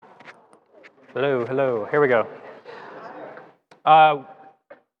Hello, hello. Here we go. Uh,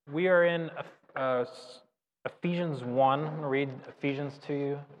 we are in Ephesians 1. I'm going to read Ephesians to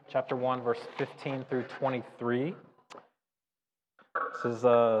you, chapter 1, verse 15 through 23. This is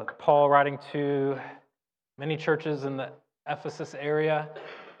Paul writing to many churches in the Ephesus area.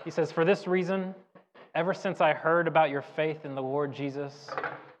 He says, "For this reason, ever since I heard about your faith in the Lord Jesus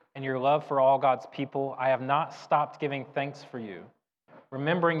and your love for all God's people, I have not stopped giving thanks for you,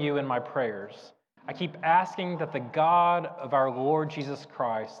 remembering you in my prayers. I keep asking that the God of our Lord Jesus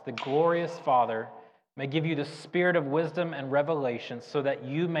Christ, the glorious Father, may give you the spirit of wisdom and revelation so that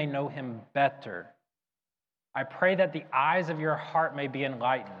you may know him better. I pray that the eyes of your heart may be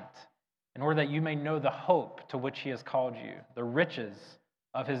enlightened, in order that you may know the hope to which he has called you, the riches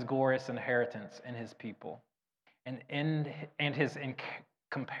of his glorious inheritance in his people, and his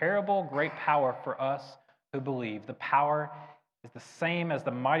incomparable great power for us who believe. The power is the same as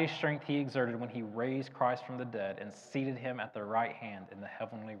the mighty strength he exerted when he raised Christ from the dead and seated him at the right hand in the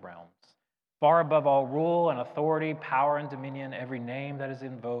heavenly realms, far above all rule and authority, power and dominion, every name that is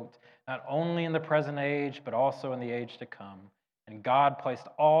invoked, not only in the present age, but also in the age to come. And God placed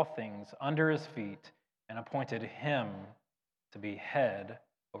all things under his feet and appointed him to be head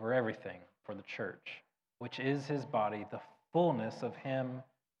over everything for the church, which is his body, the fullness of him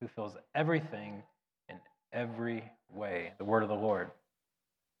who fills everything in every way." The word of the Lord.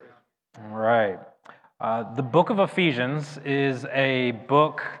 All right. The book of Ephesians is a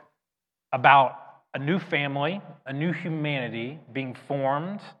book about a new family, a new humanity being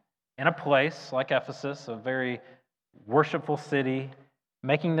formed in a place like Ephesus, a very worshipful city,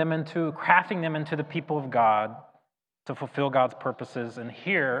 crafting them into the people of God to fulfill God's purposes. And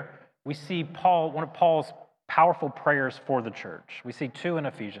here we see one of Paul's powerful prayers for the church. We see two in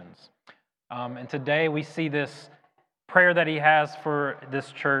Ephesians. And today we see this prayer that he has for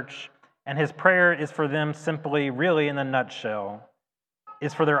this church. And his prayer is for them simply, really in a nutshell,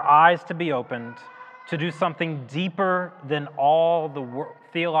 is for their eyes to be opened to do something deeper than all the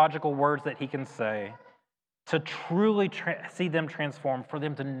theological words that he can say, to truly see them transformed, for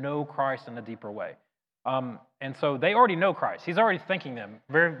them to know Christ in a deeper way. And so they already know Christ. He's already thanking them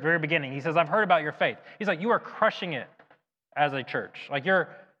very, very beginning. He says, "I've heard about your faith." He's like, "You are crushing it as a church. Like you're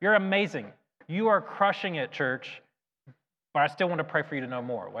amazing. You are crushing it, church. But I still want to pray for you to know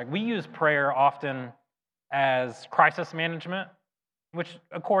more." Like we use prayer often as crisis management, which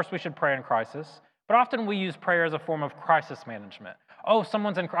of course we should pray in crisis. But often we use prayer as a form of crisis management. Oh,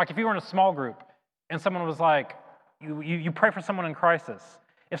 someone's like if you were in a small group and someone was like, you pray for someone in crisis.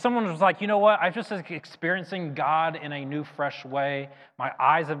 If someone was like, "You know what, I'm just experiencing God in a new, fresh way. My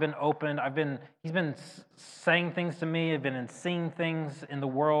eyes have been opened. He's been saying things to me. I've been seeing things in the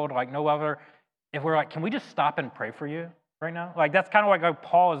world like no other." If we're like, "Can we just stop and pray for you right now?" Like that's kind of like what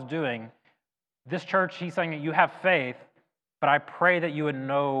Paul is doing. This church, he's saying that you have faith, but I pray that you would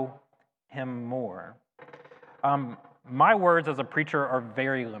know him more. My words as a preacher are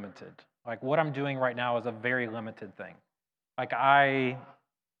very limited. Like what I'm doing right now is a very limited thing. Like I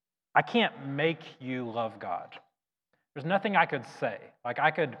can't make you love God. There's nothing I could say. Like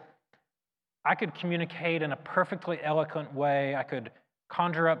I could communicate in a perfectly eloquent way. I could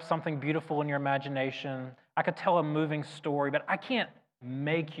conjure up something beautiful in your imagination. I could tell a moving story, but I can't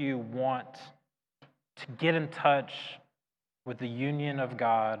make you want to get in touch with the union of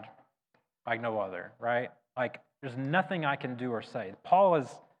God like no other, right? Like there's nothing I can do or say. Paul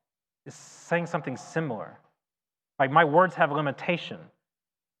is saying something similar. Like my words have limitation.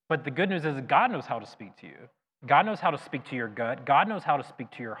 But the good news is God knows how to speak to you. God knows how to speak to your gut. God knows how to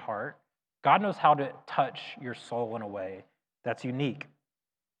speak to your heart. God knows how to touch your soul in a way that's unique.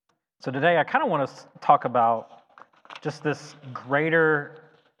 So today I kind of want to talk about just this greater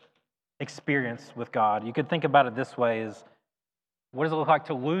experience with God. You could think about it this way: is what does it look like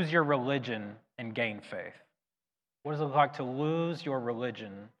to lose your religion and gain faith? What does it look like to lose your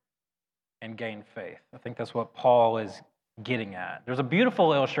religion and gain faith? I think that's what Paul is getting at. There's a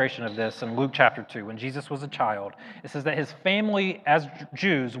beautiful illustration of this in Luke chapter 2. When Jesus was a child, it says that his family, as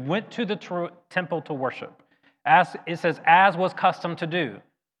Jews, went to the temple to worship. As was custom to do.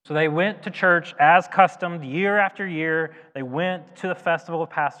 So they went to church as custom year after year. They went to the festival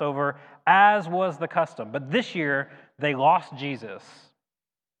of Passover as was the custom. But this year, they lost Jesus,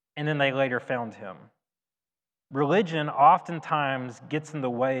 and then they later found him. Religion oftentimes gets in the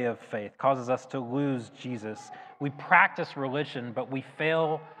way of faith, causes us to lose Jesus. We practice religion, but we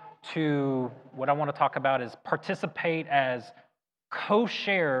fail to, what I want to talk about is participate as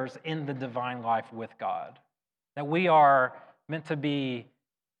co-sharers in the divine life with God. That we are meant to be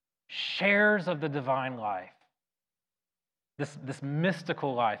sharers of the divine life. This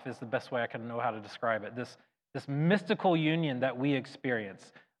mystical life is the best way I can know how to describe it. This mystical union that we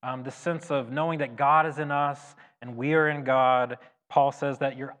experience, the sense of knowing that God is in us and we are in God. Paul says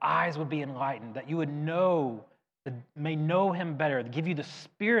that your eyes would be enlightened, that you would may know him better, give you the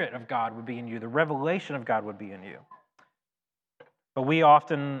Spirit of God would be in you, the revelation of God would be in you. But we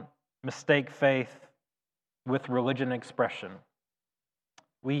often mistake faith with religion expression.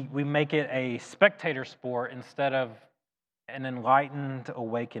 We make it a spectator sport instead of an enlightened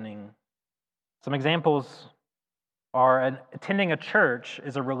awakening. Some examples are attending a church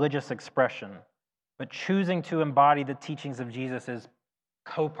is a religious expression, but choosing to embody the teachings of Jesus is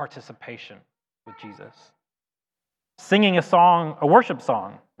co-participation with Jesus. Singing a worship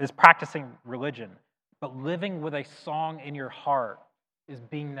song, is practicing religion, but living with a song in your heart is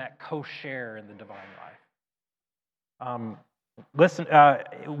being that co-share in the divine life.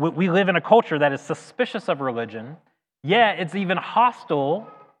 We live in a culture that is suspicious of religion, yet it's even hostile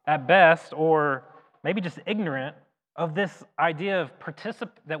at best, or maybe just ignorant of this idea of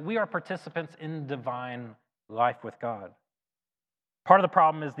that we are participants in divine life with God. Part of the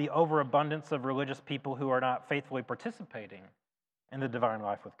problem is the overabundance of religious people who are not faithfully participating in the divine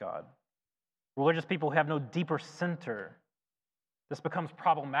life with God. Religious people who have no deeper center. This becomes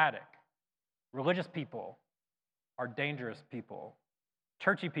problematic. Religious people are dangerous people.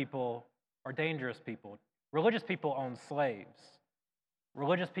 Churchy people are dangerous people. Religious people own slaves.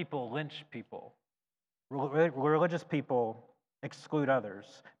 Religious people lynch people. Religious people exclude others.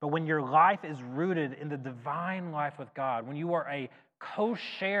 But when your life is rooted in the divine life with God, when you are a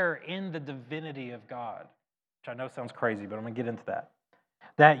co-share in the divinity of God, which I know sounds crazy, but I'm going to get into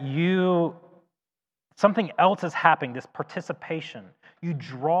that something else is happening, this participation. You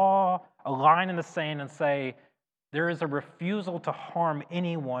draw a line in the sand and say, there is a refusal to harm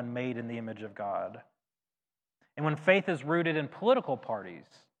anyone made in the image of God. And when faith is rooted in political parties,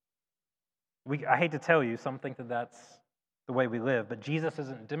 I hate to tell you, some think that that's the way we live, but Jesus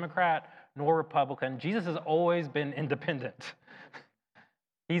isn't Democrat nor Republican. Jesus has always been independent.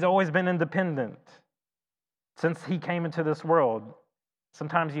 He's always been independent. Since he came into this world,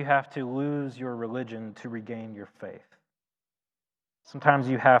 sometimes you have to lose your religion to regain your faith. Sometimes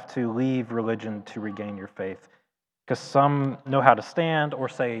you have to leave religion to regain your faith, because some know how to stand or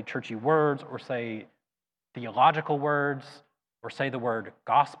say churchy words or say theological words or say the word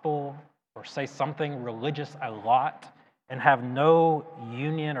gospel or say something religious a lot and have no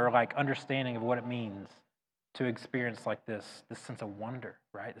union or understanding of what it means to experience this sense of wonder,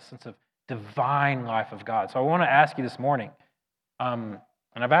 right? The sense of divine life of God. So I want to ask you this morning, and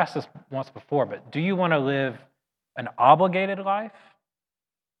I've asked this once before, but do you want to live an obligated life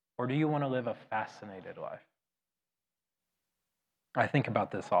or do you want to live a fascinated life? I think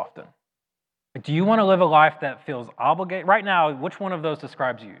about this often. Do you want to live a life that feels obligated? Right now, which one of those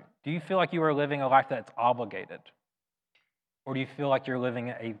describes you? Do you feel like you are living a life that's obligated? Or do you feel like you're living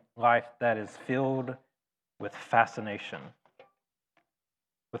a life that is filled with fascination?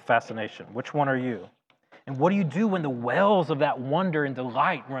 With fascination. Which one are you? And what do you do when the wells of that wonder and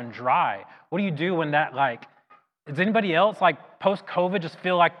delight run dry? What do you do when that, does anybody else, post-COVID, just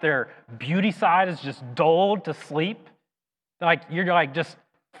feel like their beauty side is just dulled to sleep? You're just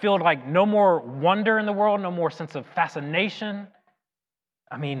feel no more wonder in the world, no more sense of fascination.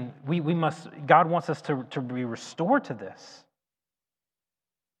 I mean, God wants us to be restored to this.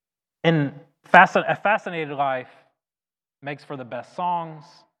 And a fascinated life makes for the best songs,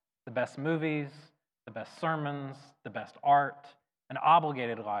 the best movies, the best sermons, the best art. An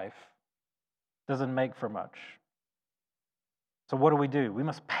obligated life doesn't make for much. So what do? We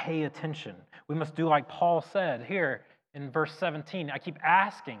must pay attention. We must do like Paul said here in verse 17. I keep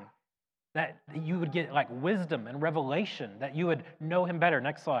asking that you would get wisdom and revelation, that you would know him better.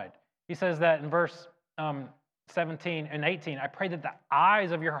 Next slide. He says that in verse 17 and 18, I pray that the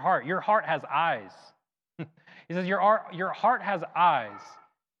eyes of your heart has eyes. He says your heart has eyes,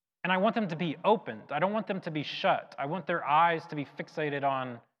 and I want them to be opened. I don't want them to be shut. I want their eyes to be fixated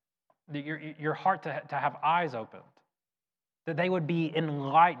on your heart to have eyes opened, that they would be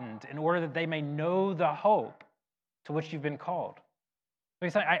enlightened in order that they may know the hope to which you've been called. So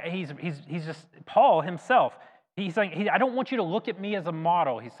he's saying, he's just, Paul himself, he's saying, I don't want you to look at me as a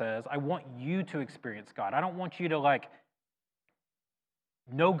model, he says. I want you to experience God. I don't want you to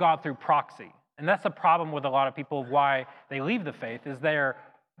know God through proxy. And that's the problem with a lot of people of why they leave the faith, is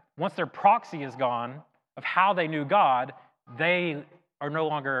once their proxy is gone of how they knew God, they are no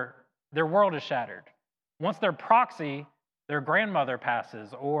longer, their world is shattered. Once their proxy, their grandmother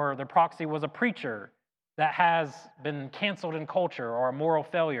passes, or their proxy was a preacher that has been canceled in culture or a moral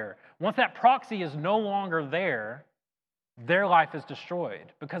failure. Once that proxy is no longer there, their life is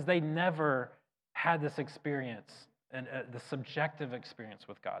destroyed because they never had this experience, and the subjective experience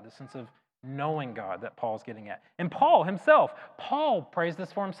with God, the sense of knowing God that Paul's getting at. And Paul himself, Paul prays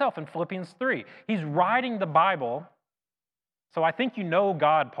this for himself in Philippians 3. He's writing the Bible, so I think you know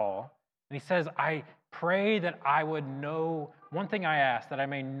God, Paul. And he says, I pray that I would know, one thing I ask, that I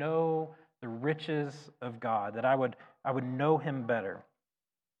may know the riches of God, that I would know him better.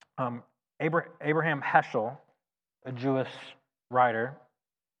 Abraham Heschel, a Jewish writer,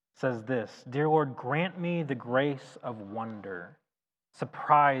 says this: Dear Lord, grant me the grace of wonder.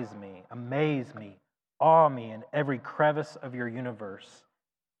 Surprise me, amaze me, awe me in every crevice of your universe.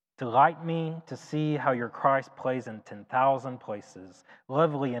 Delight me to see how your Christ plays in 10,000 places,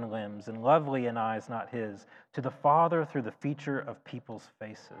 lovely in limbs and lovely in eyes not his, to the Father through the feature of people's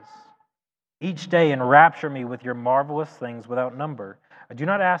faces. Each day enrapture me with your marvelous things without number. I do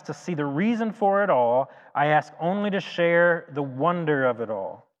not ask to see the reason for it all. I ask only to share the wonder of it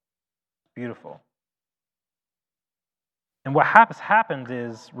all. Beautiful. And what happens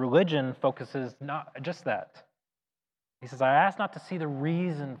is religion focuses not just that. He says, I ask not to see the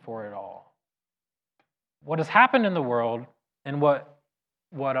reason for it all. What has happened in the world and what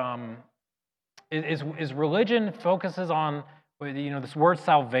is religion focuses on, this word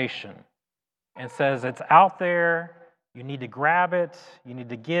salvation, and says it's out there, you need to grab it, you need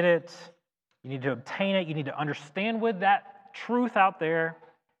to get it, you need to obtain it, you need to understand with that truth out there,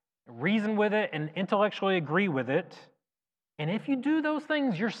 reason with it, and intellectually agree with it. And if you do those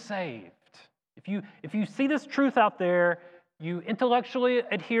things, you're saved. If you see this truth out there, you intellectually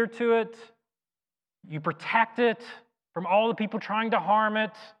adhere to it, you protect it from all the people trying to harm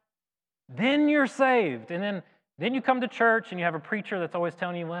it, then you're saved. And then you come to church and you have a preacher that's always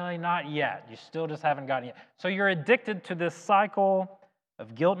telling you, well, not yet. You still just haven't gotten it yet. So you're addicted to this cycle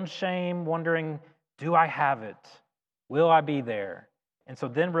of guilt and shame, wondering, do I have it? Will I be there? And so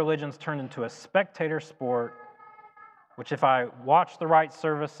then religion's turned into a spectator sport, which if I watch the right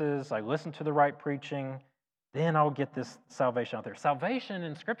services, I listen to the right preaching, then I'll get this salvation out there. Salvation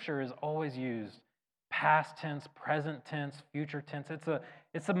in Scripture is always used past tense, present tense, future tense.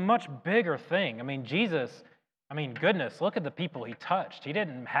 It's a much bigger thing. Jesus, goodness, look at the people he touched. He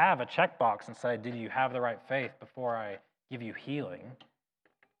didn't have a checkbox and say, did you have the right faith before I give you healing?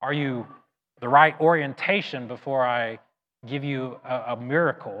 Are you the right orientation before I give you a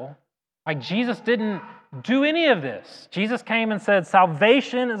miracle? Jesus didn't do any of this. Jesus came and said,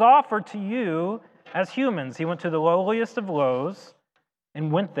 salvation is offered to you as humans. He went to the lowliest of lows and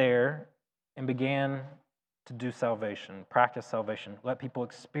went there and began to do salvation, practice salvation, let people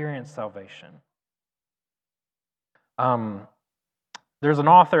experience salvation. There's an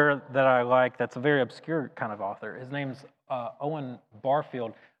author that I like that's a very obscure kind of author. His name's Owen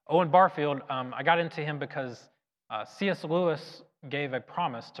Barfield. Owen Barfield, I got into him because C.S. Lewis gave a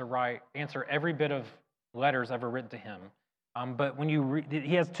promise to answer every bit of letters ever written to him. But when you read,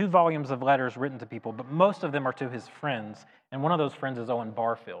 he has 2 volumes of letters written to people, but most of them are to his friends, and one of those friends is Owen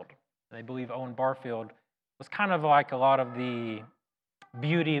Barfield. They believe Owen Barfield was kind of like a lot of the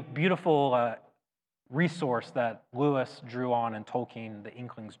beautiful resource that Lewis drew on and Tolkien, the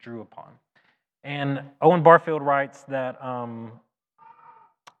Inklings, drew upon. And Owen Barfield writes that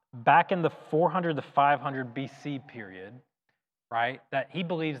back in the 400 to 500 BC period, right, that he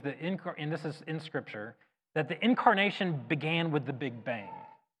believes that, and this is in Scripture, that the incarnation began with the Big Bang.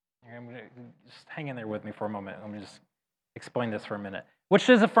 I'm going to just hang in there with me for a moment. Let me just explain this for a minute. Which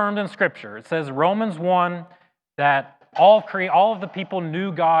is affirmed in Scripture. It says, Romans 1, that all of the people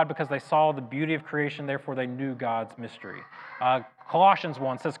knew God because they saw the beauty of creation, therefore they knew God's mystery. Colossians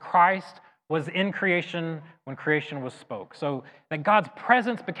 1 says, Christ was in creation when creation was spoke. So that God's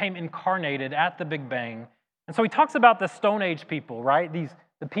presence became incarnated at the Big Bang. And so he talks about the Stone Age people, right?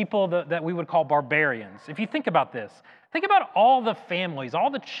 The people that we would call barbarians. If you think about this, think about all the families, all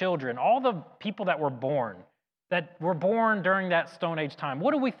the children, all the people that were born during that Stone Age time.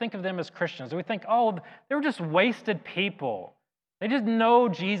 What do we think of them as Christians? Do we think, oh, they were just wasted people? They didn't know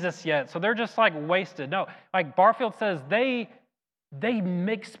Jesus yet, so they're just like wasted. No, like Barfield says, they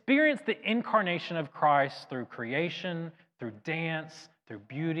experienced the incarnation of Christ through creation, through dance, through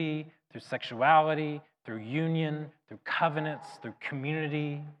beauty, through sexuality, through union, through covenants, through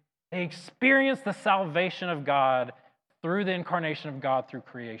community. They experienced the salvation of God through the incarnation of God through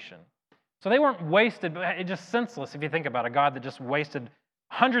creation. So they weren't wasted, but it's just senseless if you think about a God that just wasted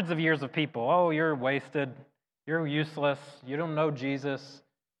hundreds of years of people. Oh, you're wasted. You're useless. You don't know Jesus.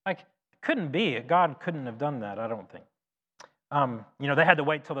 Like, couldn't be. God couldn't have done that, I don't think. They had to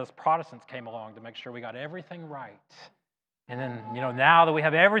wait till those Protestants came along to make sure we got everything right. And then, now that we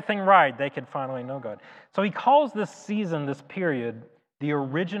have everything right, they could finally know God. So he calls this season, this period, the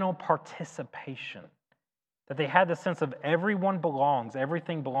original participation. That they had the sense of everyone belongs,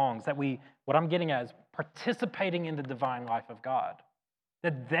 everything belongs. What I'm getting at is participating in the divine life of God.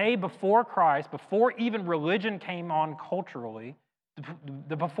 That they, before Christ, before even religion came on culturally,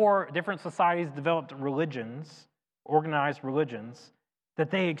 before different societies developed religions, organized religions, that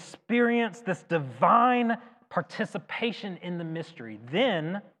they experienced this divine participation in the mystery.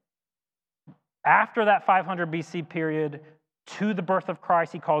 Then, after that 500 BC period, to the birth of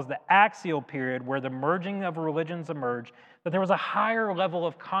Christ, he calls the axial period, where the merging of religions emerged, that there was a higher level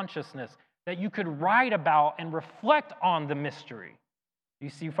of consciousness that you could write about and reflect on the mystery.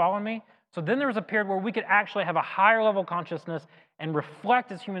 You following me? So then there was a period where we could actually have a higher level of consciousness and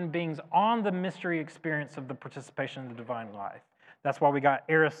reflect as human beings on the mystery experience of the participation in the divine life. That's why we got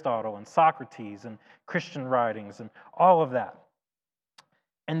Aristotle and Socrates and Christian writings and all of that.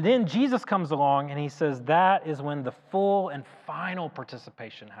 And then Jesus comes along and he says that is when the full and final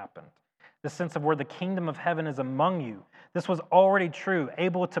participation happened. The sense of where the kingdom of heaven is among you. This was already true,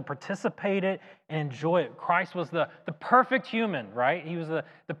 able to participate it and enjoy it. Christ was the perfect human, right? He was the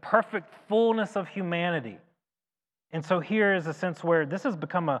perfect fullness of humanity. And so here is a sense where this has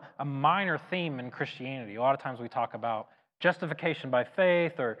become a minor theme in Christianity. A lot of times we talk about justification by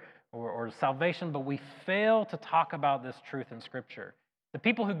faith or salvation, but we fail to talk about this truth in Scripture. The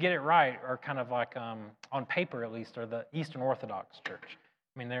people who get it right are kind of like, on paper at least, are the Eastern Orthodox Church.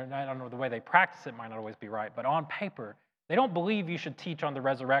 I mean, I don't know, the way they practice it might not always be right, but on paper, they don't believe you should teach on the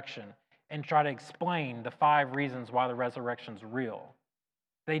resurrection and try to explain the 5 reasons why the resurrection's real.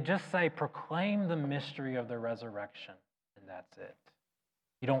 They just say, proclaim the mystery of the resurrection, and that's it.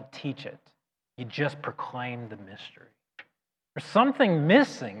 You don't teach it. You just proclaim the mystery. There's something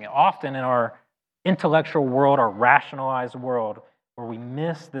missing often in our intellectual world, our rationalized world, where we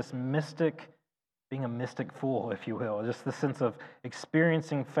miss this mystic, being a mystic fool, if you will, just the sense of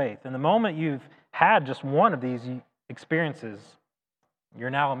experiencing faith. And the moment you've had just one of these experiences, you're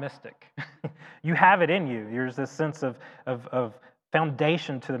now a mystic. You have it in you. There's this sense of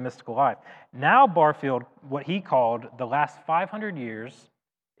foundation to the mystical life. Now Barfield, what he called the last 500 years,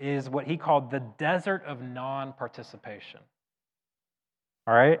 is what he called the desert of non-participation.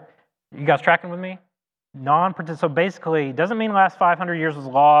 All right? You guys tracking with me? So basically, it doesn't mean the last 500 years was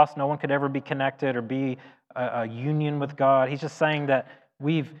lost, no one could ever be connected or be a union with God. He's just saying that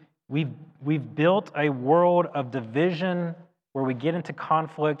we've built a world of division where we get into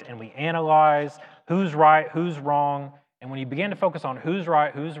conflict and we analyze who's right, who's wrong. And when you begin to focus on who's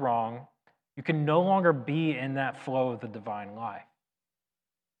right, who's wrong, you can no longer be in that flow of the divine life.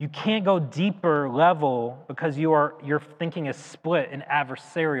 You can't go deeper level because your thinking is split and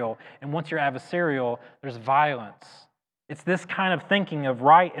adversarial. And once you're adversarial, there's violence. It's this kind of thinking of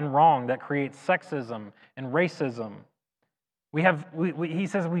right and wrong that creates sexism and racism. He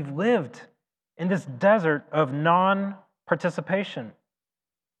says we've lived in this desert of non-participation.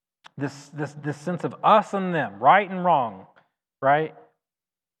 This sense of us and them, right and wrong, right?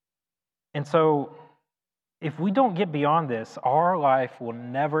 And so if we don't get beyond this, our life will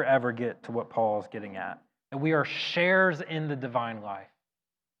never, ever get to what Paul is getting at. That we are shares in the divine life.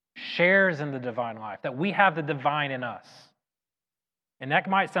 Shares in the divine life. That we have the divine in us. And that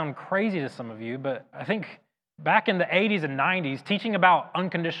might sound crazy to some of you, but I think back in the 80s and 90s, teaching about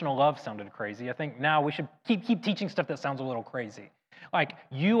unconditional love sounded crazy. I think now we should keep teaching stuff that sounds a little crazy. Like,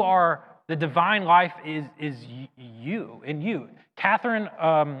 the divine life is you, in you. Catherine,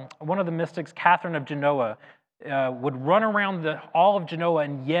 one of the mystics, Catherine of Genoa, would run around all of Genoa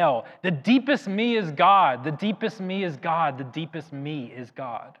and yell, "The deepest me is God, the deepest me is God, the deepest me is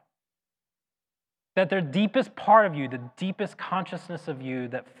God." That the deepest part of you, the deepest consciousness of you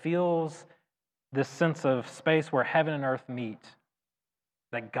that feels this sense of space where heaven and earth meet,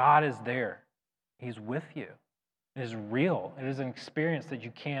 that God is there. He's with you. It is real. It is an experience that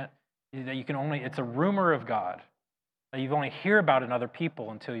you can only, it's a rumor of God that you only hear about in other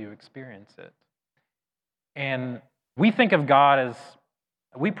people until you experience it. And we think of God as,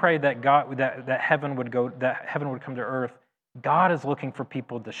 we pray that that heaven would come to earth. God is looking for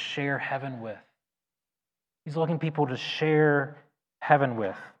people to share heaven with. He's looking for people to share heaven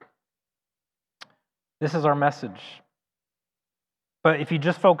with. This is our message. But if you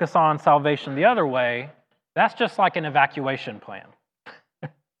just focus on salvation the other way, that's just like an evacuation plan.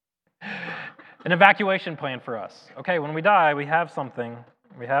 An evacuation plan for us. Okay, when we die, we have something.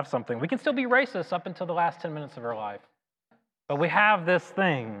 We can still be racist up until the last 10 minutes of our life. But we have this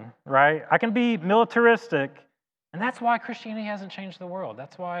thing, right? I can be militaristic And that's why Christianity hasn't changed the world.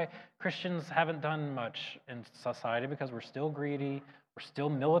 That's why Christians haven't done much in society, because we're still greedy, we're still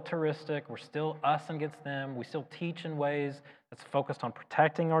militaristic, we're still us against them, we still teach in ways that's focused on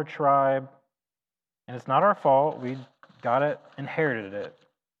protecting our tribe. And it's not our fault, we got it, inherited it.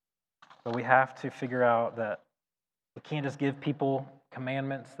 But we have to figure out that we can't just give people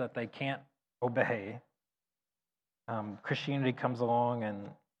commandments that they can't obey. Christianity comes along, and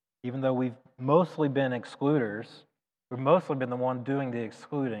even though we've mostly been excluders, we've mostly been the one doing the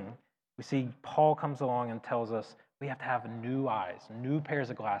excluding, we see Paul comes along and tells us we have to have new eyes, new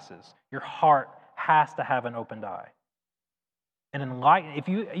pairs of glasses. Your heart has to have an opened eye. An enlightened, if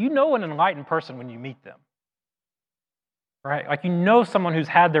you know an enlightened person when you meet them, right? Like, you know someone who's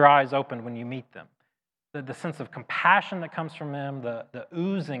had their eyes opened when you meet them. The sense of compassion that comes from them, the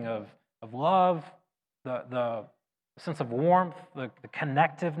oozing of love, the sense of warmth, the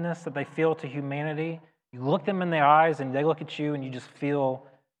connectiveness that they feel to humanity. You look them in the eyes and they look at you and you just feel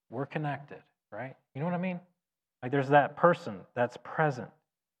we're connected, right? You know what I mean? Like, there's that person that's present.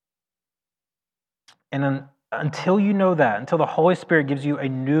 And then, until you know that, until the Holy Spirit gives you a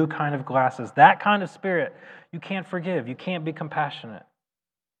new kind of glasses, that kind of spirit, you can't forgive, you can't be compassionate.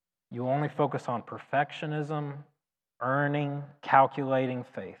 You only focus on perfectionism, earning, calculating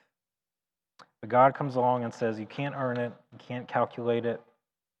faith. But God comes along and says, you can't earn it, you can't calculate it,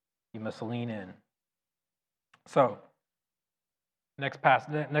 you must lean in. So, next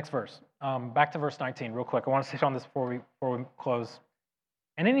verse. Back to verse 19 real quick. I want to sit on this before we close.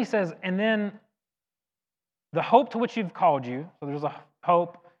 And then he says, and then the hope to which you've called you, so there's a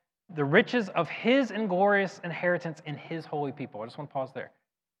hope, the riches of his inglorious inheritance in his holy people. I just want to pause there.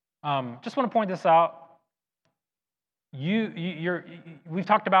 Just want to point this out. We've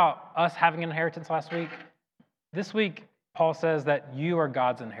talked about us having an inheritance last week. This week, Paul says that you are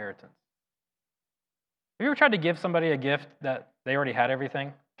God's inheritance. Have you ever tried to give somebody a gift that they already had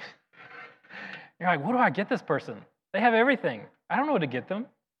everything? You're like, what do I get this person? They have everything. I don't know what to get them.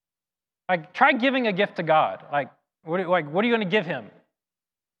 Like, try giving a gift to God. What are you going to give him?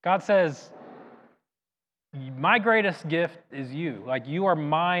 God says, my greatest gift is you. Like, you are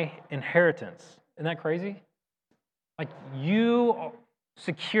my inheritance. Isn't that crazy? Like, you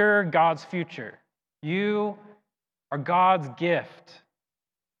secure God's future. You are God's gift.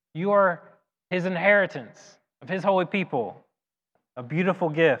 You are his inheritance of his holy people. A beautiful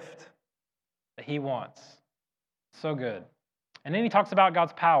gift that he wants. So good. And then he talks about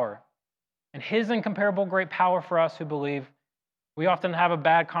God's power and his incomparable great power for us who believe. We often have a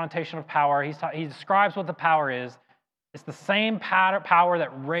bad connotation of power. He describes what the power is. It's the same power that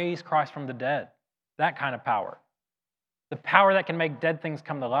raised Christ from the dead. That kind of power. The power that can make dead things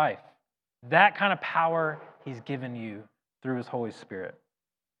come to life. That kind of power he's given you through his Holy Spirit.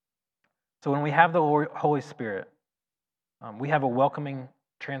 So when we have the Holy Spirit, we have a welcoming,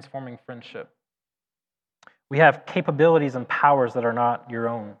 transforming friendship. We have capabilities and powers that are not your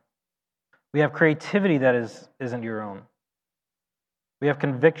own. We have creativity that isn't your own. We have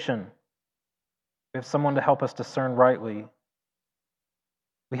conviction. We have someone to help us discern rightly.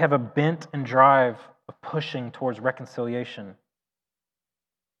 We have a bent and drive of pushing towards reconciliation.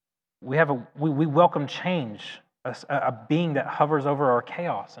 We welcome change, a being that hovers over our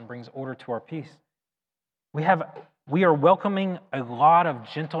chaos and brings order to our peace. We are welcoming a lot of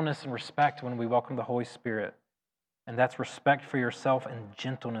gentleness and respect when we welcome the Holy Spirit. And that's respect for yourself and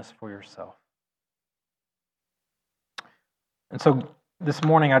gentleness for yourself. And so this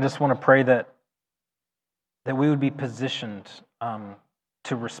morning, I just want to pray that we would be positioned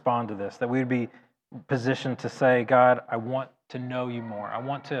to respond to this, that we would be positioned to say, God, I want to know you more. I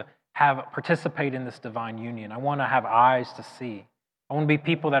want to participate in this divine union. I want to have eyes to see. I want to be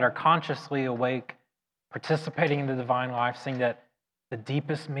people that are consciously awake, participating in the divine life, seeing that the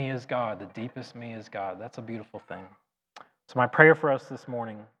deepest me is God. The deepest me is God. That's a beautiful thing. So my prayer for us this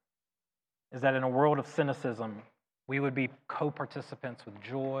morning is that in a world of cynicism, we would be co-participants with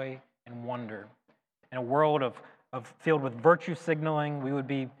joy and wonder. In a world filled with virtue signaling, we would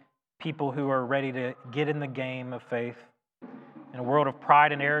be people who are ready to get in the game of faith. In a world of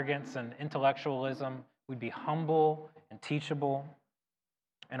pride and arrogance and intellectualism, we'd be humble and teachable.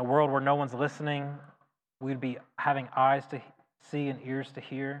 In a world where no one's listening, we'd be having eyes to see and ears to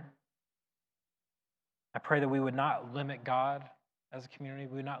hear. I pray that we would not limit God as a community.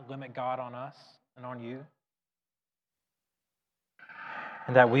 We would not limit God on us and on you.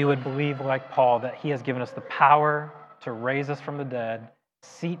 And that we would believe, like Paul, that he has given us the power to raise us from the dead,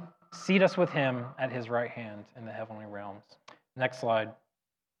 seat us with him at his right hand in the heavenly realms. Next slide.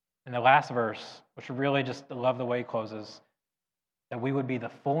 In the last verse, which really just love the way he closes, that we would be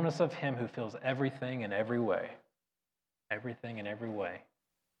the fullness of him who fills everything in every way. everything in every way,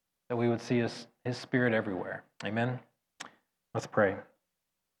 that we would see His Spirit everywhere. Amen? Let's pray.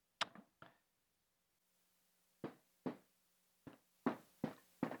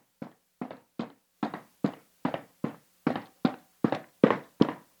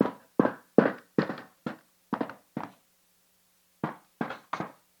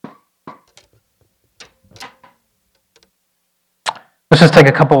 Let's just take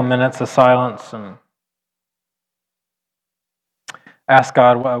a couple of minutes of silence and ask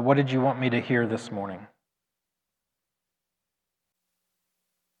God, what did you want me to hear this morning?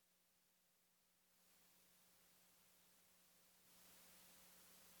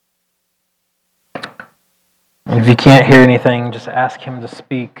 And if you can't hear anything, just ask Him to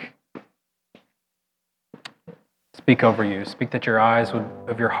speak. Speak over you. Speak that your eyes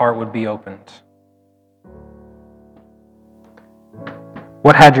of your heart would be opened.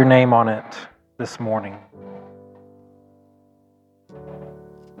 What had your name on it this morning?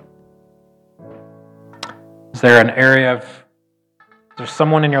 Is there an area is there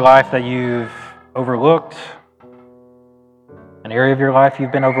someone in your life that you've overlooked? An area of your life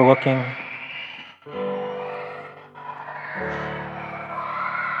you've been overlooking?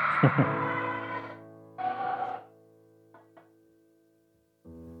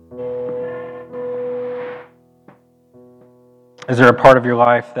 Is there a part of your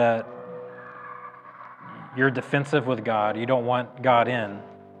life that you're defensive with God? You don't want God in?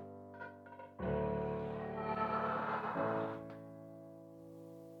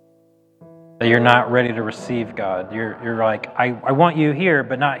 That you're not ready to receive God? You're like, I want you here,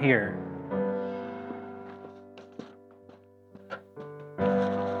 but not here.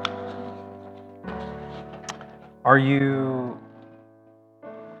 Are you...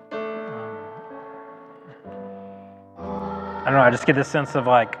 I don't know, I just get this sense of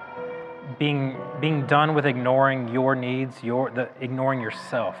like being done with ignoring your needs, ignoring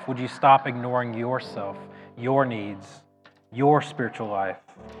yourself. Would you stop ignoring yourself, your needs, your spiritual life?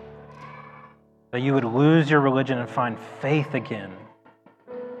 That you would lose your religion and find faith again.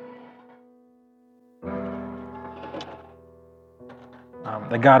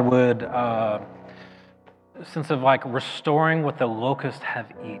 That God would, sense of like restoring what the locusts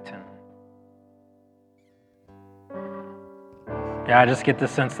have eaten. Yeah, I just get the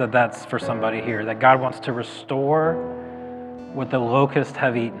sense that that's for somebody here, that God wants to restore what the locusts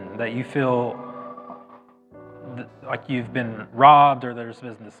have eaten, that you feel like you've been robbed or there's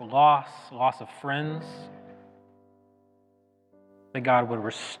been this loss of friends, that God would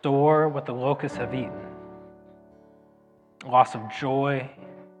restore what the locusts have eaten. Loss of joy.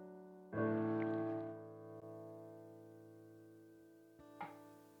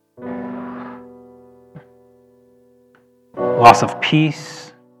 Loss of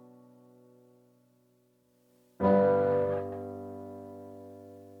peace.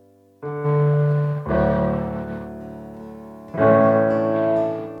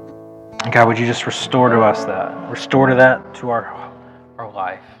 God, would you just restore to us that? Restore to that, to our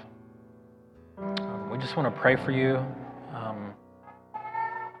life. We just want to pray for you.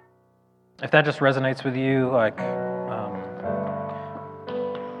 If that just resonates with you, like,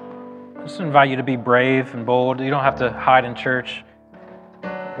 I just invite you to be brave and bold. You don't have to hide in church.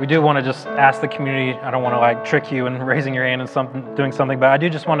 We do want to just ask the community. I don't want to like trick you in raising your hand and doing something, but I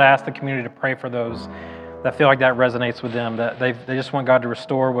do just want to ask the community to pray for those that feel like that resonates with them, that they just want God to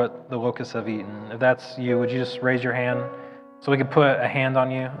restore what the locusts have eaten. If that's you, would you just raise your hand so we could put a hand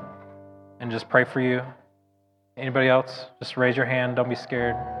on you and just pray for you? Anybody else? Just raise your hand. Don't be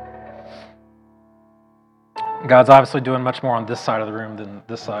scared. God's obviously doing much more on this side of the room than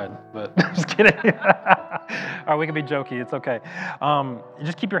this side, but just kidding. All right, we can be jokey. It's okay.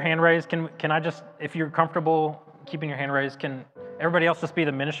 Just keep your hand raised. Can I just, if you're comfortable keeping your hand raised, can everybody else just be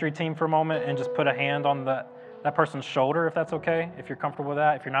the ministry team for a moment and just put a hand on that person's shoulder, if that's okay? If you're comfortable with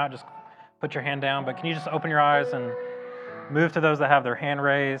that. If you're not, just put your hand down. But can you just open your eyes and move to those that have their hand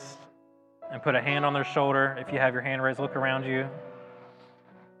raised and put a hand on their shoulder? If you have your hand raised, look around you.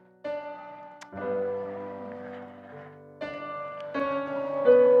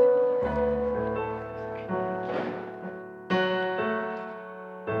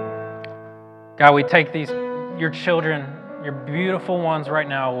 God, we take your children, your beautiful ones right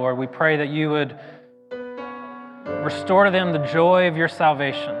now, Lord. We pray that you would restore to them the joy of your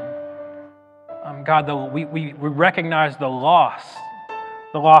salvation. God, we recognize the loss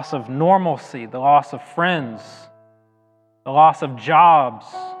of normalcy, the loss of friends, the loss of jobs,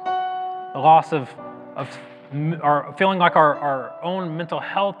 the loss of our feeling like our own mental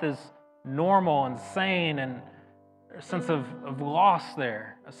health is normal and sane, and a sense of loss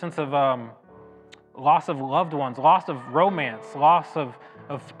there, a sense of loss of loved ones, loss of romance, loss of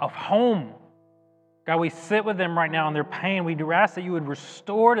home. God, we sit with them right now in their pain. We do ask that you would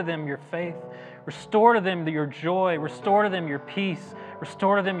restore to them your faith, restore to them your joy, restore to them your peace,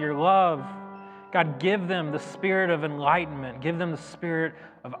 restore to them your love. God, give them the spirit of enlightenment. Give them the spirit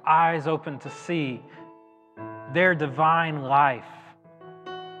of eyes open to see their divine life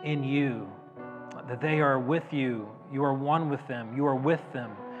in you, that they are with you. You are one with them. You are with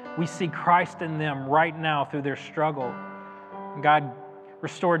them. We see Christ in them right now through their struggle. God,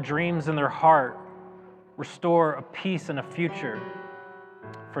 restore dreams in their heart. Restore a peace and a future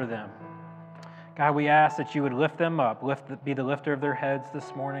for them. God, we ask that you would lift them up, be the lifter of their heads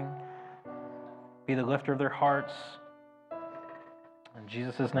this morning, be the lifter of their hearts. In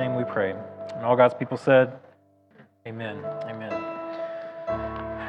Jesus' name we pray. And all God's people said, amen. Amen.